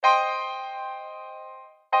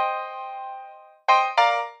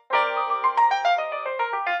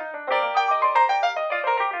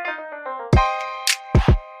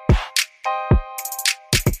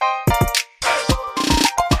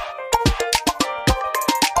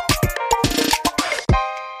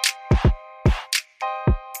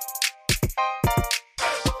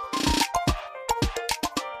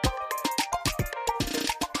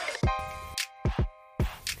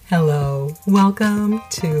Hello, welcome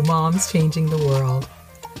to Moms Changing the World.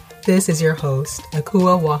 This is your host,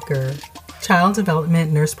 Akua Walker, Child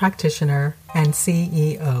Development Nurse Practitioner and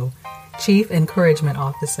CEO, Chief Encouragement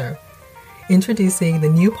Officer, introducing the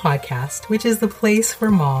new podcast, which is the place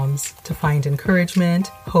for moms to find encouragement,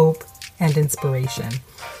 hope, and inspiration,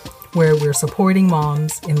 where we're supporting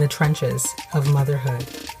moms in the trenches of motherhood.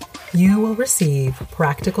 You will receive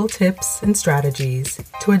practical tips and strategies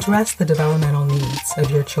to address the developmental needs of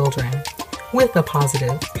your children with a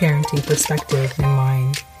positive parenting perspective in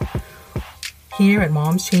mind. Here at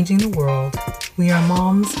Moms Changing the World, we are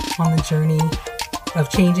moms on the journey of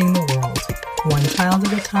changing the world, one child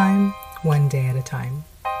at a time, one day at a time.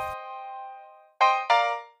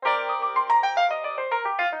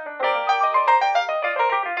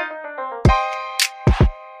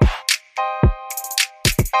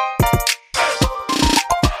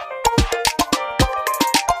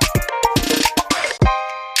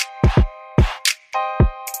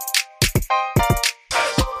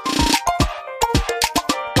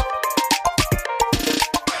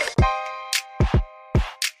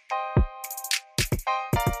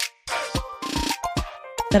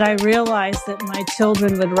 That I realized that my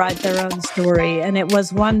children would write their own story, and it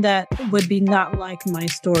was one that would be not like my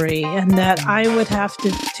story, and that I would have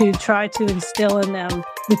to try to instill in them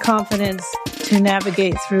the confidence to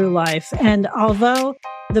navigate through life. And although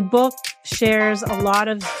the book shares a lot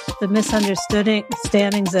of the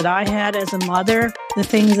misunderstandings that I had as a mother, the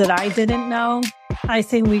things that I didn't know, I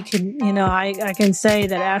think we can, I can say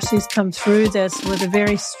that Ashley's come through this with a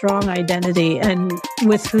very strong identity and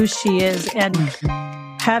with who she is and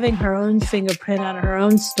having her own fingerprint on her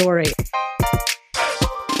own story.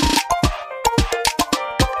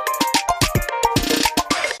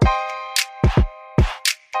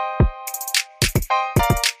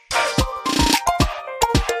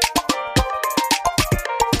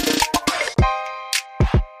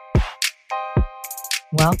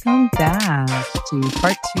 Welcome back to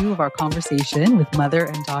part 2 of our conversation with mother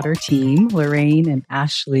and daughter team, Lorraine and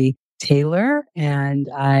Ashley Taylor. And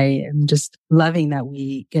I am just loving that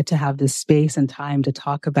we get to have this space and time to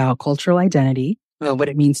talk about cultural identity, what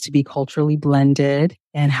it means to be culturally blended,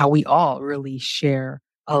 and how we all really share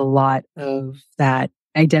a lot of that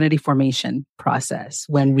identity formation process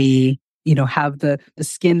when we have the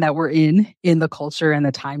skin that we're in the culture and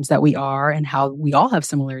the times that we are, and how we all have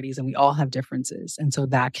similarities and we all have differences. And so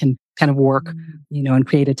that can kind of work, and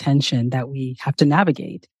create a tension that we have to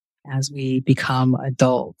navigate as we become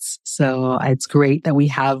adults. So it's great that we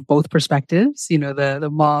have both perspectives, the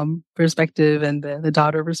mom perspective and the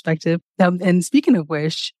daughter perspective. And speaking of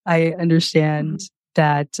which, I understand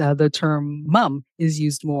that the term mom is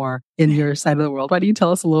used more in your side of the world. Why don't you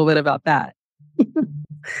tell us a little bit about that?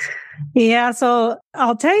 Yeah, so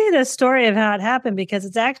I'll tell you the story of how it happened, because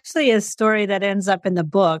it's actually a story that ends up in the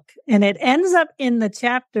book, and it ends up in the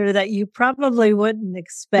chapter that you probably wouldn't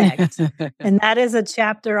expect. And that is a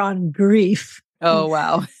chapter on grief. Oh,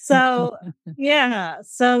 wow. So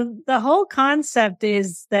the whole concept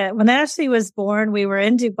is that when Ashley was born, we were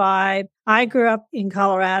in Dubai. I grew up in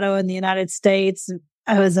Colorado in the United States.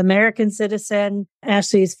 I was an American citizen.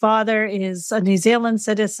 Ashley's father is a New Zealand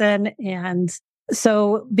citizen. And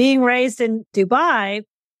so being raised in Dubai,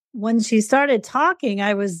 when she started talking,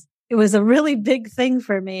 it was a really big thing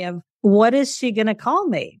for me of what is she going to call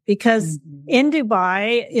me? Because in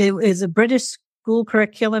Dubai, it is a British school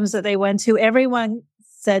curriculums that they went to. Everyone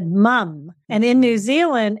said mum. And in New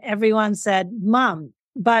Zealand, everyone said mum.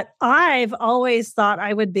 But I've always thought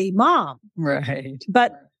I would be mom. Right.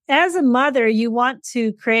 But as a mother, you want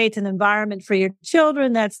to create an environment for your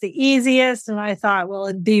children that's the easiest. And I thought, well,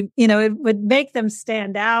 it'd be, it would make them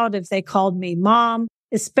stand out if they called me mom,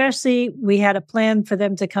 especially we had a plan for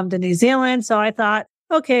them to come to New Zealand. So I thought,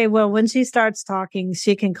 okay, well, when she starts talking,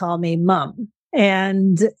 she can call me mom.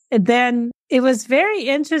 And then it was very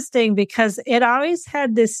interesting because it always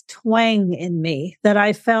had this twang in me that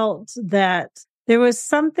I felt that there was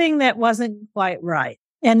something that wasn't quite right.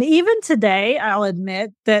 And even today, I'll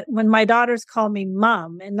admit that when my daughters call me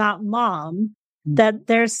mom and not mom, that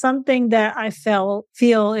there's something that I feel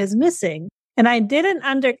is missing. And I didn't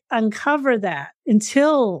uncover that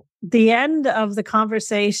until the end of the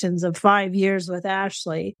conversations of 5 years with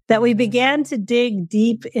Ashley, that we began to dig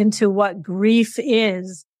deep into what grief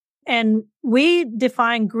is. And we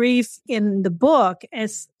define grief in the book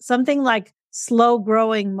as something like slow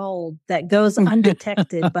growing mold that goes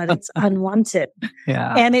undetected, but it's unwanted.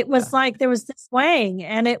 Yeah. And it was like there was this weighing,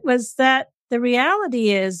 and it was that the reality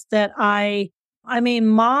is that I I mean,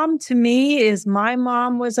 mom to me is my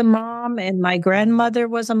mom was a mom and my grandmother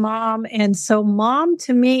was a mom. And so mom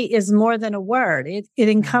to me is more than a word. It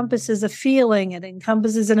encompasses a feeling. It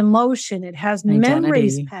encompasses an emotion. It has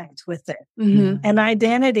memories packed with it and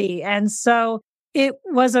identity. And so it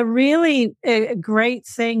was a really a great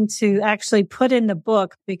thing to actually put in the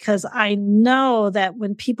book, because I know that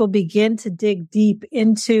when people begin to dig deep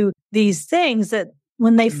into these things, that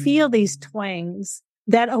when they feel these twangs,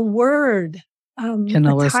 that a word,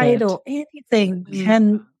 a title, anything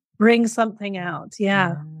can bring something out.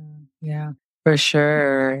 Yeah, for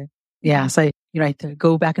sure. Yeah. So I have to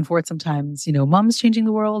go back and forth sometimes, mom's changing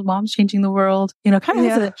the world,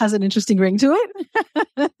 kind of has an interesting ring to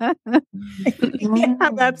it. Yeah,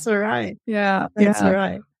 that's right. Yeah. That's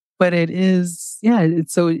right. But it is,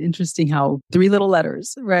 it's so interesting how 3 little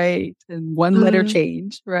letters, right? And 1 letter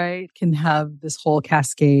change, right? Can have this whole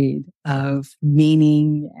cascade of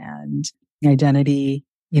meaning and identity,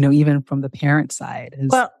 even from the parent side as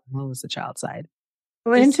well as the child side.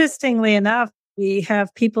 Well, interestingly enough, we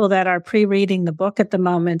have people that are pre-reading the book at the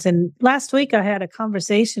moment. And last week I had a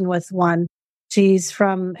conversation with one. She's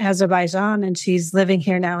from Azerbaijan and she's living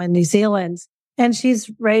here now in New Zealand. And she's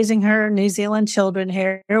raising her New Zealand children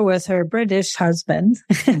here with her British husband.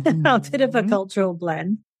 A bit of a cultural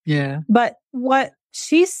blend. Yeah. But what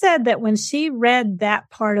she said, that when she read that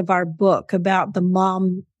part of our book about the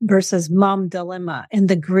mom versus mom dilemma and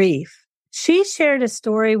the grief, she shared a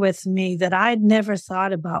story with me that I'd never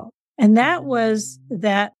thought about. And that was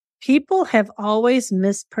that people have always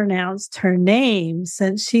mispronounced her name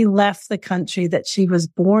since she left the country that she was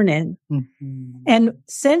born in. And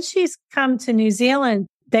since she's come to New Zealand,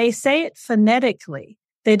 they say it phonetically.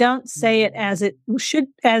 They don't say it as it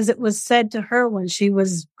was said to her when she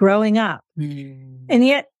was growing up. And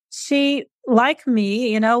yet she, like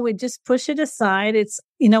me, we just push it aside. It's,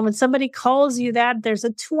 when somebody calls you that, there's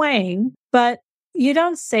a twang, but you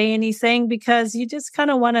don't say anything because you just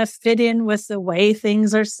kind of want to fit in with the way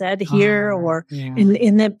things are said here or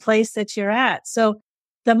in the place that you're at. So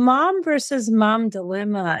the mom versus mom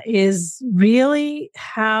dilemma is really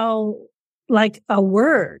how like a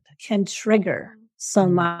word can trigger so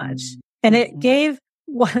much. And it gave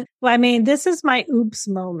this is my oops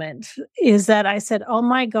moment, is that I said, oh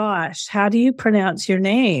my gosh, how do you pronounce your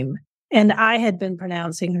name? And I had been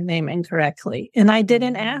pronouncing her name incorrectly. And I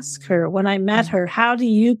didn't ask her when I met her, how do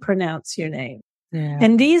you pronounce your name? Yeah.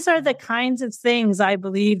 And these are the kinds of things I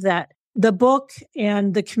believe that the book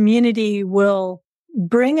and the community will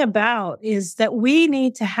bring about, is that we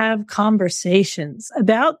need to have conversations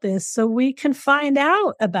about this so we can find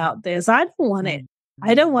out about this. I don't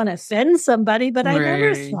want to offend somebody, but I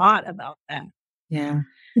never thought about that. Yeah.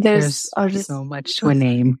 There's so much to a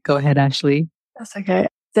name. Go ahead, Ashley. That's okay.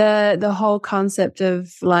 The whole concept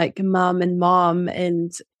of like mum and mom,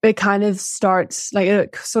 and it kind of starts like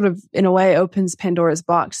it sort of in a way opens Pandora's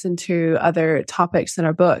box into other topics in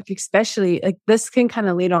our book, especially like this can kind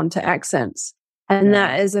of lead on to accents. And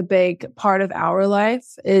that is a big part of our life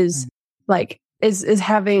is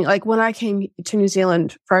having, like when I came to New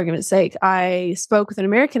Zealand, for argument's sake, I spoke with an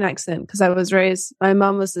American accent because my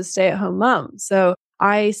mom was a stay-at-home mom. So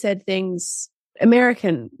I said things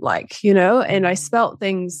American and I spelt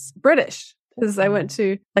things British because I went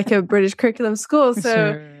to like a British curriculum school.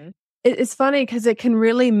 So it's funny because it can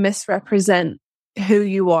really misrepresent who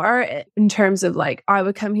you are in terms of like, I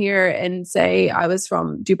would come here and say I was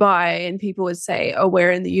from Dubai and people would say, oh,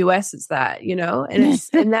 where in the US is that,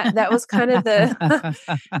 and that was kind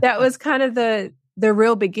of the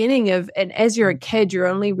real beginning of, and as you're a kid, you're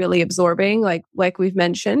only really absorbing, like we've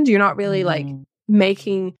mentioned, you're not really like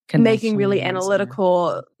making really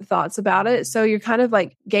analytical thoughts about it. So you're kind of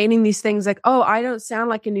like gaining these things like, oh, I don't sound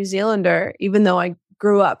like a New Zealander, even though I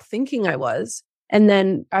grew up thinking I was. And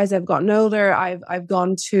then as I've gotten older, I've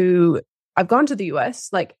gone to the US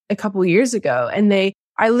like a couple of years ago, and I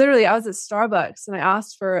was at Starbucks and I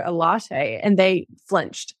asked for a latte and they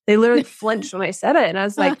flinched. They literally flinched when I said it. And I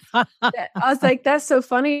was like, that's so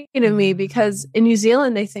funny to me because in New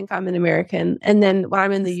Zealand, they think I'm an American. And then when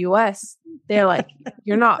I'm in the US, they're like,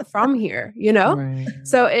 you're not from here, Right.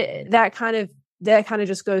 So that kind of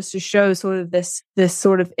just goes to show sort of this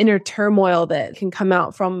sort of inner turmoil that can come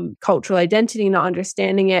out from cultural identity, not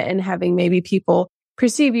understanding it and having maybe people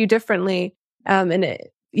perceive you differently.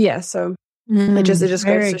 So it just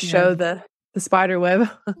goes to show the spider web.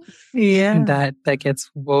 That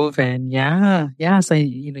gets woven. Yeah. So,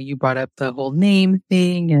 you brought up the whole name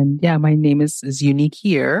thing, and my name is unique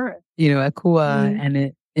here, Akua, and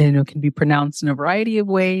it, can be pronounced in a variety of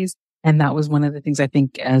ways. And that was one of the things I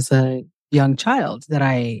think as a young child that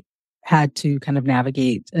I had to kind of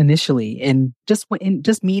navigate initially in just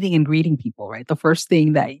meeting and greeting people, right? The first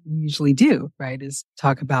thing that you usually do, right, is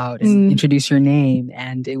talk about and introduce your name.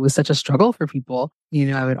 And it was such a struggle for people.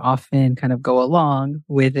 I would often kind of go along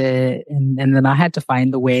with it. And then I had to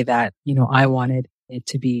find the way that, I wanted it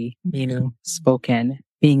to be, spoken,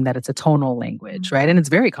 being that it's a tonal language, right? And it's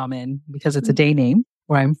very common because it's a day name.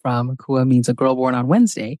 Where I'm from, Akua means a girl born on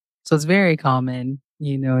Wednesday. So it's very common,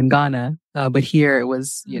 in Ghana. But here it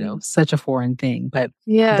was, such a foreign thing. But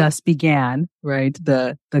thus began, right,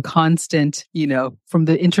 the constant, from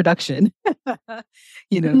the introduction,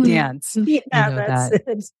 dance,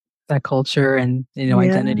 that culture and,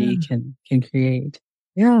 identity can create.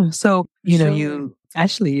 Yeah. So, you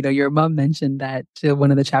actually, your mom mentioned that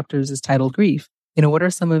one of the chapters is titled Grief. What are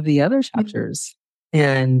some of the other chapters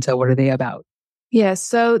and what are they about? Yeah,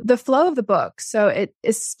 so the flow of the book, so it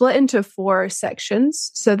is split into 4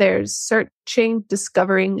 sections. So there's searching,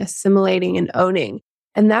 discovering, assimilating, and owning.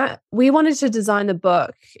 And that we wanted to design the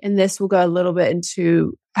book, and this will go a little bit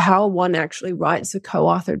into how one actually writes a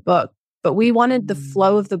co-authored book. But we wanted the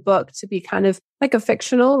flow of the book to be kind of like a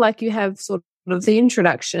fictional, like you have sort of the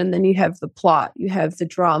introduction, then you have the plot, you have the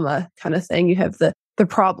drama kind of thing, you have the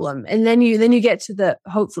problem. And then you get to the,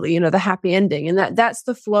 hopefully, the happy ending. And that's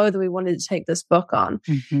the flow that we wanted to take this book on.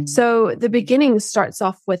 Mm-hmm. So the beginning starts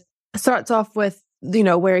off with,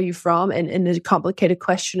 where are you from? And a complicated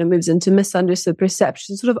question and moves into misunderstood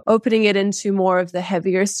perception, sort of opening it into more of the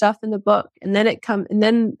heavier stuff in the book. And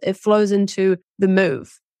then it flows into the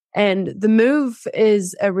move. And the move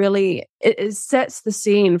is it sets the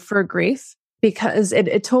scene for grief. Because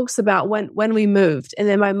it talks about when we moved, and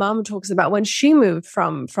then my mom talks about when she moved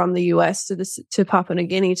from the US to Papua New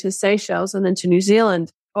Guinea to Seychelles and then to New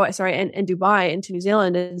Zealand. And Dubai into New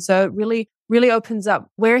Zealand. And so it really opens up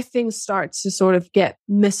where things start to sort of get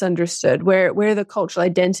misunderstood, where the cultural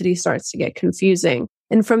identity starts to get confusing.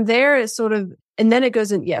 And from there it's sort of, and then it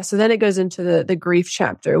goes in, so then it goes into the grief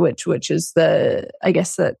chapter, which is I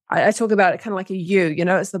guess that I talk about it kind of like a U,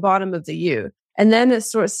 it's the bottom of the U. And then it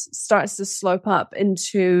sort of starts to slope up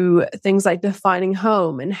into things like defining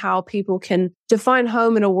home and how people can define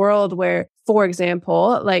home in a world where, for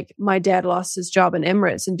example, like my dad lost his job in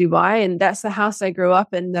Emirates in Dubai, and that's the house I grew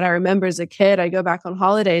up in that I remember as a kid. I go back on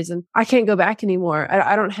holidays and I can't go back anymore.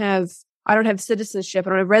 I don't have citizenship. I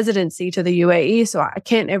don't have residency to the UAE, so I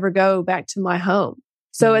can't ever go back to my home.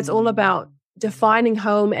 So it's all about defining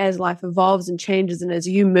home as life evolves and changes, and as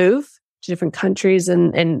you move to different countries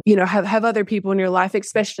and have other people in your life,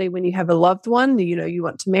 especially when you have a loved one, you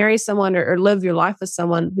want to marry someone or live your life with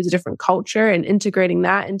someone who's a different culture, and integrating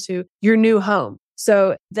that into your new home.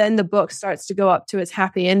 So then the book starts to go up to its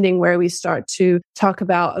happy ending, where we start to talk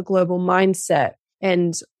about a global mindset.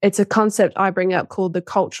 And it's a concept I bring up called the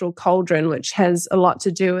cultural cauldron, which has a lot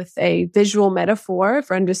to do with a visual metaphor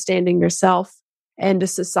for understanding yourself and a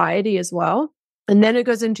society as well. And then it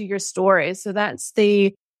goes into your story. So that's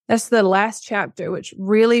the last chapter, which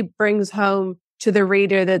really brings home to the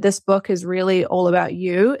reader that this book is really all about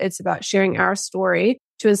you. It's about sharing our story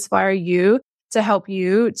to inspire you, to help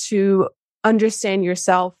you to understand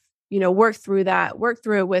yourself, work through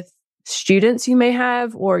it with students you may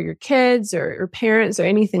have, or your kids or parents or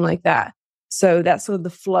anything like that. So that's sort of the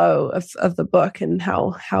flow of the book and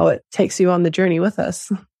how it takes you on the journey with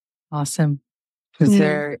us. Awesome. Is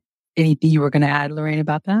there anything you were going to add, Lorraine,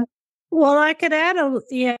 about that? Well, I could add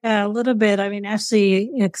a little bit. I mean,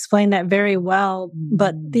 Ashley explained that very well.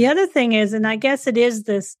 But the other thing is, and I guess it is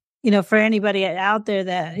this, for anybody out there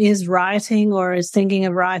that is writing or is thinking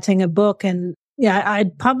of writing a book. And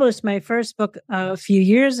I published my first book a few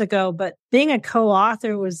years ago, but being a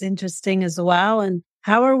co-author was interesting as well. And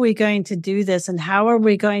how are we going to do this? And how are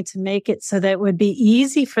we going to make it so that it would be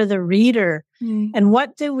easy for the reader? And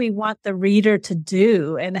what do we want the reader to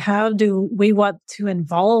do? And how do we want to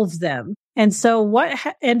involve them? And so what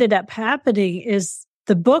ended up happening is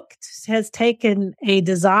the book has taken a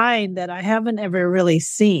design that I haven't ever really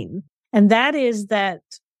seen. And that is that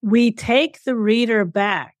we take the reader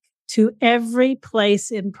back to every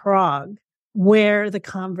place in Prague where the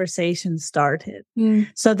conversation started.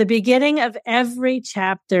 So the beginning of every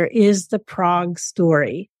chapter is the Prague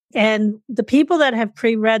story. And the people that have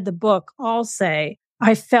pre-read the book all say,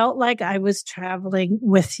 I felt like I was traveling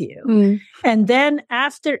with you. And then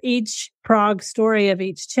after each Prague story of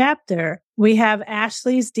each chapter, we have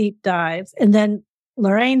Ashley's deep dive and then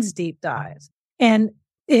Lorraine's deep dive. And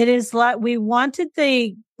it is like we wanted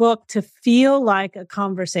the book to feel like a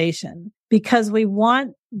conversation, because we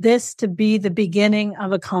want this to be the beginning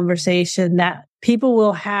of a conversation that people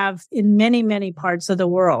will have in many, many parts of the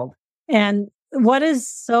world. And we're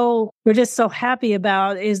just so happy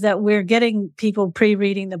about is that we're getting people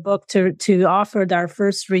pre-reading the book to offer our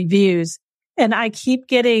first reviews. And I keep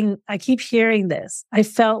hearing this. I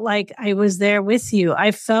felt like I was there with you.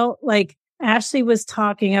 I felt like Ashley was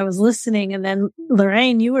talking, I was listening, and then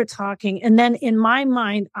Lorraine, you were talking. And then in my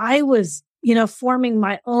mind, I was, forming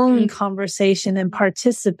my own conversation and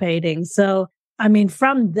participating. So, I mean,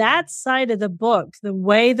 from that side of the book, the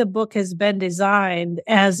way the book has been designed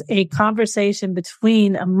as a conversation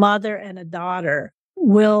between a mother and a daughter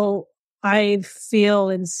will, I feel,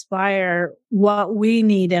 inspire what we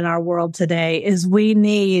need in our world today is we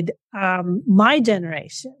need my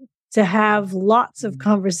generation to have lots of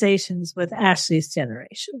conversations with Ashley's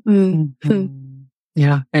generation. Mm-hmm.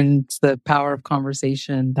 Yeah. And it's the power of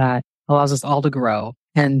conversation that allows us all to grow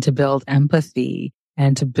and to build empathy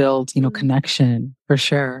and to build, connection for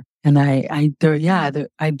sure. And I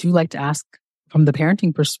do like to ask from the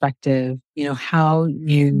parenting perspective, how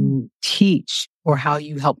you teach or how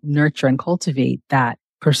you help nurture and cultivate that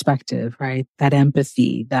perspective, right? That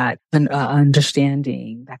empathy, that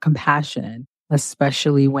understanding, that compassion,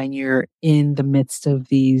 especially when you're in the midst of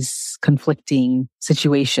these conflicting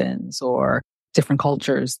situations or different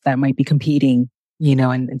cultures that might be competing,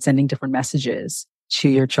 and sending different messages to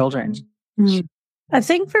your children. Mm-hmm. I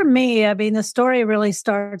think for me, the story really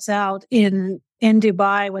starts out in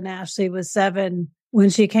Dubai when Ashley was 7,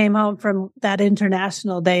 when she came home from that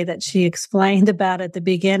international day that she explained about at the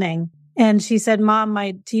beginning. And she said, Mom,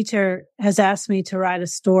 my teacher has asked me to write a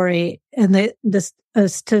story and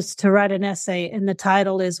to write an essay. And the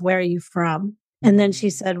title is, Where Are You From? And then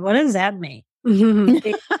she said, what does that mean? And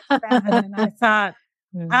I thought,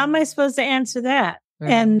 how am I supposed to answer that?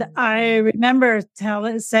 And I remember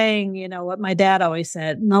saying, what my dad always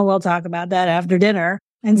said, no, we'll talk about that after dinner.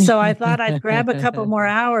 And so I thought I'd grab a couple more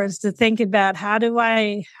hours to think about how do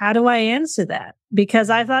I answer that? Because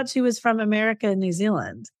I thought she was from America and New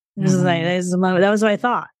Zealand. That was what I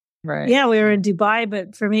thought. Right. Yeah, we were in Dubai,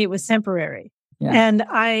 but for me, it was temporary. Yeah. And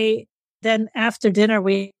then after dinner,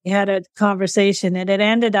 we had a conversation and it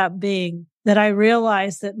ended up being that I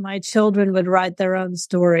realized that my children would write their own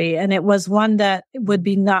story. And it was one that would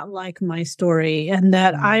be not like my story, and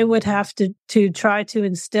that I would have to try to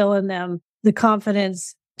instill in them the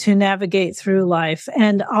confidence to navigate through life.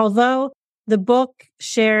 And although the book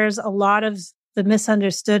shares a lot of the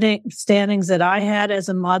misunderstandings that I had as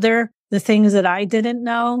a mother, the things that I didn't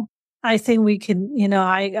know, I think we can,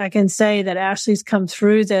 I can say that Ashley's come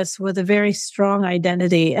through this with a very strong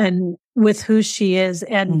identity and with who she is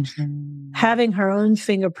and having her own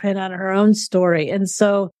fingerprint on her own story. And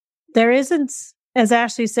so there isn't, as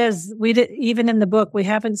Ashley says, even in the book, we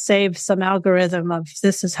haven't saved some algorithm of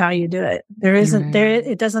this is how you do it. There isn't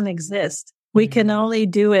it doesn't exist. We can only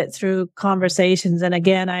do it through conversations. And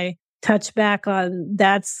again, I touch back on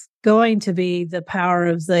that's going to be the power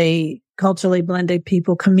of the culturally blended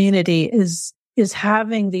people community is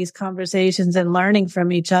having these conversations and learning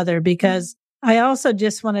from each other. Because I also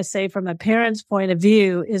just want to say from a parent's point of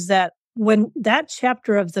view is that when that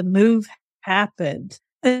chapter of the move happened,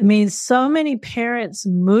 it means so many parents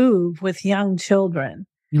move with young children.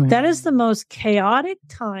 That is the most chaotic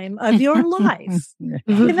time of your life.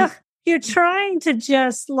 You're trying to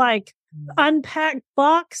just unpack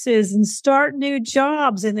boxes and start new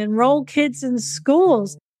jobs and enroll kids in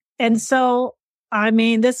schools. And so,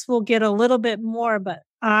 this will get a little bit more, but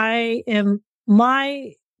my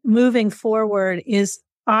moving forward is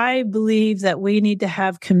I believe that we need to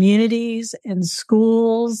have communities and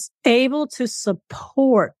schools able to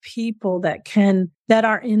support people that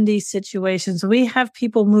are in these situations. We have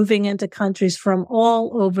people moving into countries from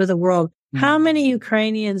all over the world. How many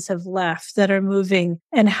Ukrainians have left that are moving?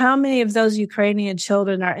 And how many of those Ukrainian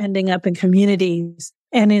children are ending up in communities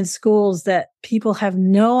and in schools that people have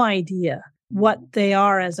no idea what they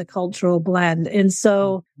are as a cultural blend? And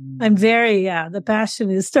so I'm the passion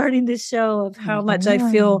is starting to show of how much I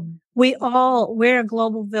feel we're a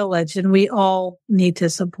global village and we all need to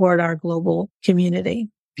support our global community.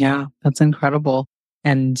 Yeah, that's incredible.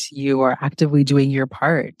 And you are actively doing your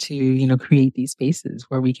part to, create these spaces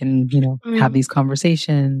where we can, have these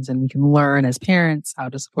conversations and we can learn as parents how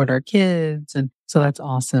to support our kids. And so that's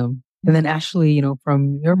awesome. And then Ashley,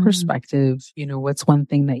 from your perspective, what's one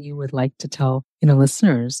thing that you would like to tell,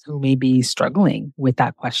 listeners who may be struggling with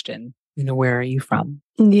that question? Where are you from?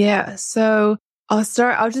 Yeah. So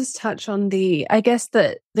I'll just touch on I guess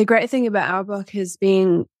the great thing about our book is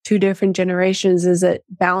being two different generations is it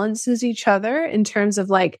balances each other in terms of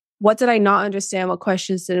what did I not understand? What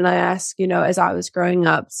questions didn't I ask? As I was growing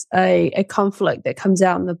up, a conflict that comes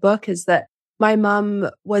out in the book is that my mum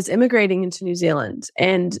was immigrating into New Zealand,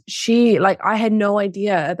 and I had no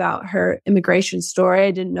idea about her immigration story.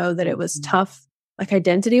 I didn't know that it was tough, like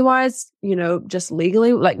identity wise, just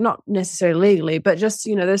legally, like not necessarily legally, but just,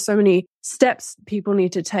 there's so many steps people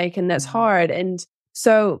need to take, and that's hard. And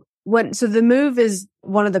so the move is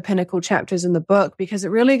one of the pinnacle chapters in the book, because it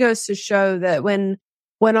really goes to show that when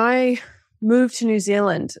I moved to New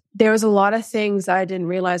Zealand, there was a lot of things I didn't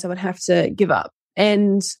realize I would have to give up.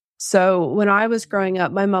 And so when I was growing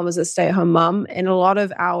up, my mom was a stay-at-home mom, and a lot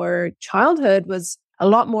of our childhood was a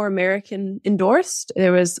lot more American endorsed. We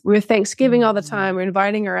were Thanksgiving all the time. We're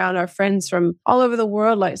inviting around our friends from all over the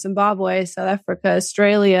world, like Zimbabwe, South Africa,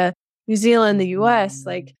 Australia, New Zealand, the US.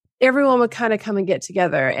 Like everyone would kind of come and get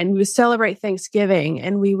together, and we would celebrate Thanksgiving,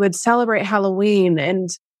 and we would celebrate Halloween, and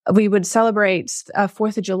we would celebrate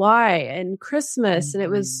 4th of July and Christmas. And it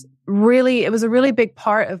was a really big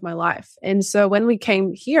part of my life. And so when we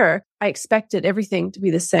came here, I expected everything to be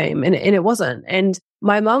the same, and it wasn't. And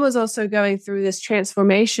my mom was also going through this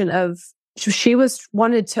transformation of, she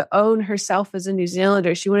wanted to own herself as a New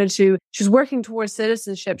Zealander. She was working towards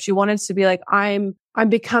citizenship. She wanted to be like, I'm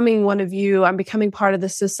becoming one of you. I'm becoming part of the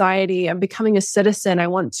society. I'm becoming a citizen. I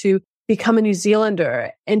want to become a New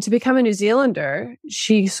Zealander. And to become a New Zealander,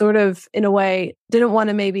 she sort of, in a way, didn't want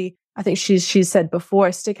to maybe, I think she said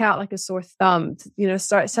before, stick out like a sore thumb,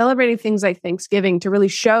 start celebrating things like Thanksgiving to really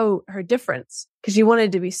show her difference, because she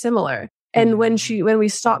wanted to be similar. And when we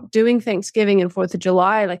stopped doing Thanksgiving and 4th of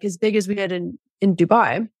July, like as big as we did in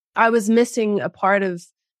Dubai, I was missing a part of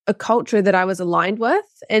a culture that I was aligned with.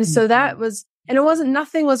 And so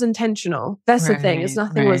nothing was intentional. That's the thing.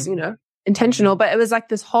 Nothing was, intentional, but it was like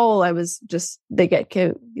this hole they get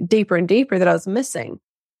deeper and deeper that I was missing.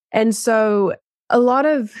 And so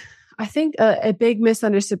I think a big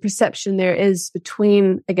misunderstood perception there is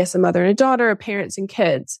between, I guess, a mother and a daughter, or parents and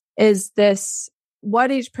kids, is this,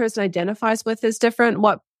 what each person identifies with is different.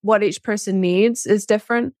 What each person needs is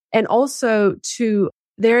different. And also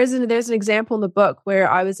there's an example in the book where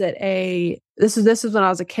I was at this was when I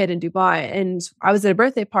was a kid in Dubai, and I was at a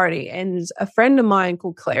birthday party, and a friend of mine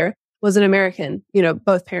called Claire was an American,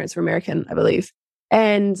 both parents were American, I believe.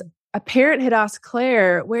 And a parent had asked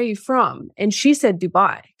Claire, where are you from? And she said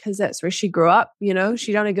Dubai, because that's where she grew up.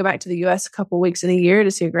 She'd only go back to the US a couple of weeks in a year to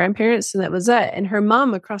see her grandparents, and that was it. And her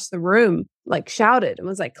mom across the room shouted and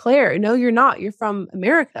was like, Claire, no, you're not. You're from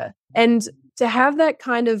America. And to have that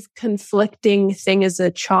kind of conflicting thing as a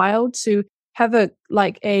child, to have an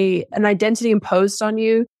identity imposed on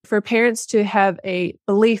you, for parents to have a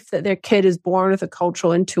belief that their kid is born with a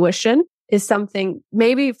cultural intuition, is something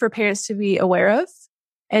maybe for parents to be aware of,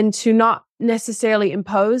 and to not necessarily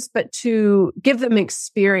impose, but to give them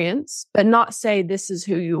experience, but not say this is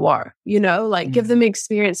who you are, give them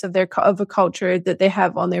experience of a culture that they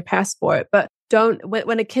have on their passport. But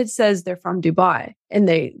when a kid says they're from Dubai and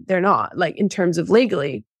they're not, like in terms of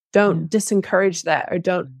legally, don't disencourage that, or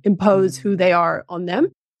don't impose who they are on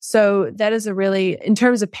them. So that is in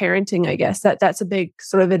terms of parenting, I guess that's a big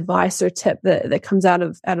sort of advice or tip that comes out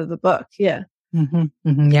of the book. Yeah. Mm-hmm.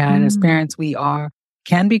 Mm-hmm. Yeah. And as parents, we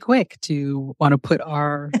can be quick to want to put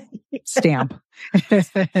our stamp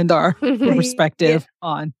and our perspective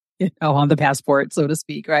on the passport, so to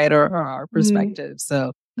speak, right? Or our perspective.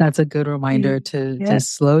 So that's a good reminder to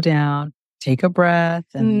slow down, take a breath,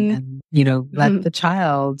 and let the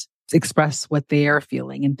child express what they are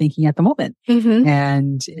feeling and thinking at the moment. Mm-hmm.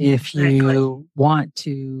 And if you want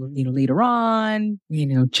to, later on,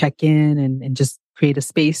 check in and just create a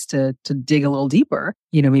space to dig a little deeper,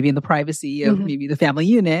 maybe in the privacy of maybe the family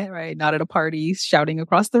unit, right? Not at a party shouting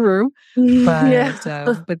across the room,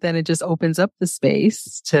 but then it just opens up the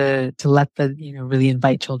space to let really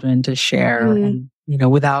invite children to share and,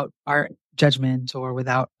 without our judgment or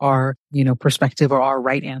without our, perspective or our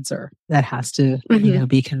right answer that has to,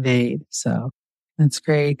 be conveyed. So that's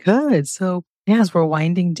great. Good. So as we're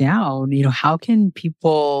winding down, how can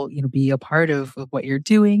people, be a part of what you're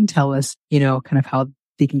doing? Tell us, kind of how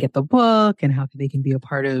they can get the book and how they can be a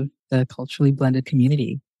part of the culturally blended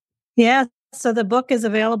community. Yeah. So the book is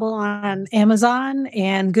available on Amazon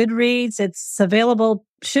and Goodreads. It's available,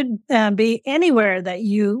 should be anywhere that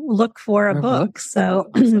you look for a book. So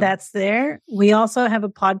that's there. We also have a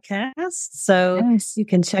podcast. So you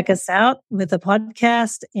can check us out with the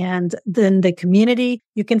podcast, and then the community.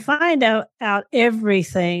 You can find out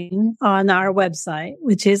everything on our website,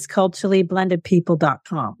 which is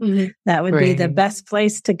culturallyblendedpeople.com. Mm-hmm. That would be the best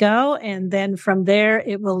place to go. And then from there,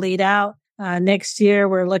 it will lead out. Next year,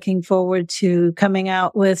 we're looking forward to coming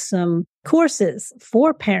out with some courses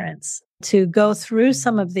for parents to go through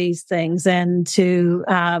some of these things and to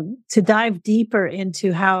dive deeper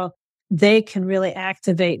into how they can really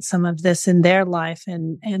activate some of this in their life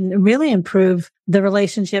and really improve the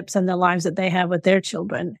relationships and the lives that they have with their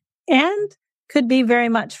children. And could be very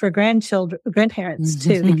much for grandparents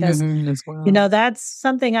too, because, well, that's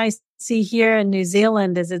something I see here in New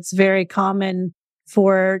Zealand is it's very common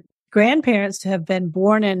for grandparents to have been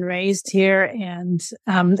born and raised here. And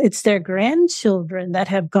it's their grandchildren that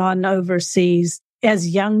have gone overseas as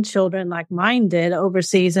young children, like mine did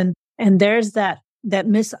overseas. And there's that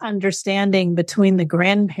misunderstanding between the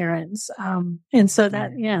grandparents. And so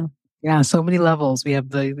that, Yeah. So many levels. We have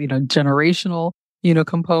the, generational,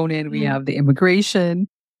 component. We have the immigration,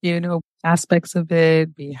 aspects of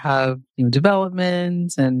it. We have,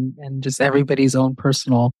 development and just everybody's own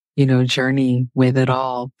personal, journey with it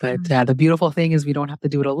all. But the beautiful thing is we don't have to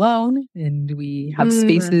do it alone. And we have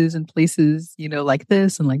spaces and places, like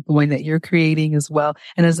this and like the one that you're creating as well.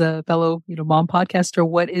 And as a fellow, mom podcaster,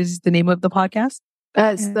 what is the name of the podcast?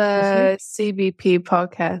 It's the CBP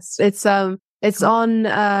podcast. It's on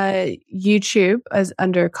YouTube as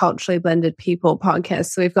under Culturally Blended People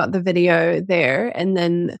podcast. So we've got the video there, and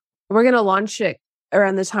then we're going to launch it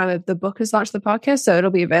around the time of the book is launched, the podcast. So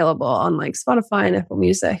it'll be available on like Spotify and Apple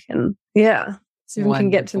Music, and so we can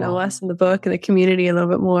get to know us in the book and the community a little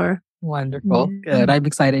bit more. Wonderful. Good. I'm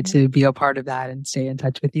excited to be a part of that and stay in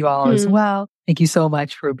touch with you all as well. Thank you so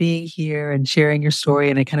much for being here and sharing your story.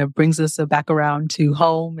 And it kind of brings us back around to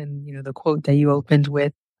home and, the quote that you opened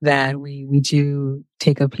with, that we do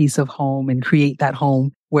take a piece of home and create that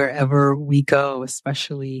home wherever we go,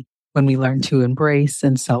 especially when we learn to embrace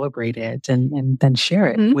and celebrate it and then share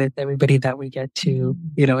it with everybody that we get to,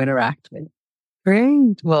 interact with.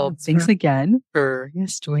 Great. Well, thanks again for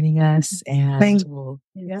joining us. And thank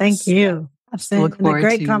you. Look forward a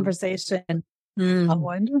great conversation. Oh,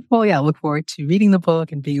 wonderful. Yeah. Look forward to reading the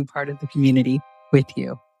book and being a part of the community with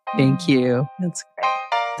you. Thank you. That's great.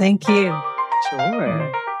 Thank you.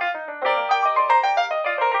 Sure.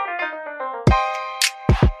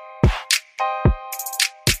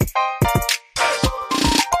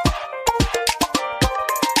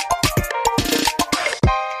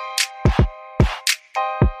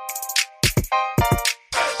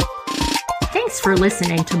 Thanks for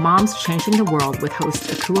listening to Moms Changing the World with host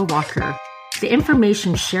Akua Walker. The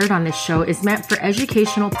information shared on this show is meant for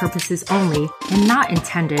educational purposes only and not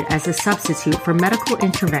intended as a substitute for medical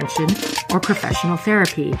intervention or professional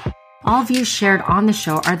therapy. All views shared on the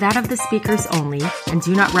show are that of the speakers only and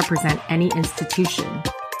do not represent any institution.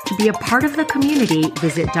 To be a part of the community,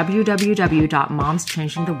 visit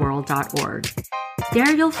www.momschangingtheworld.org.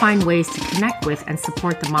 There you'll find ways to connect with and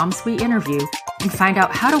support the moms we interview and find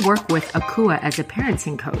out how to work with Akua as a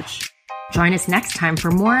parenting coach. Join us next time for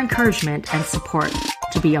more encouragement and support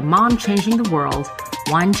to be a mom changing the world,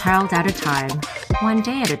 one child at a time, one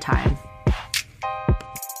day at a time.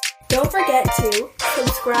 Don't forget to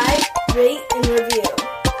subscribe, rate, and review.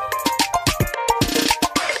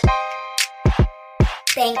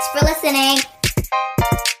 Thanks for listening.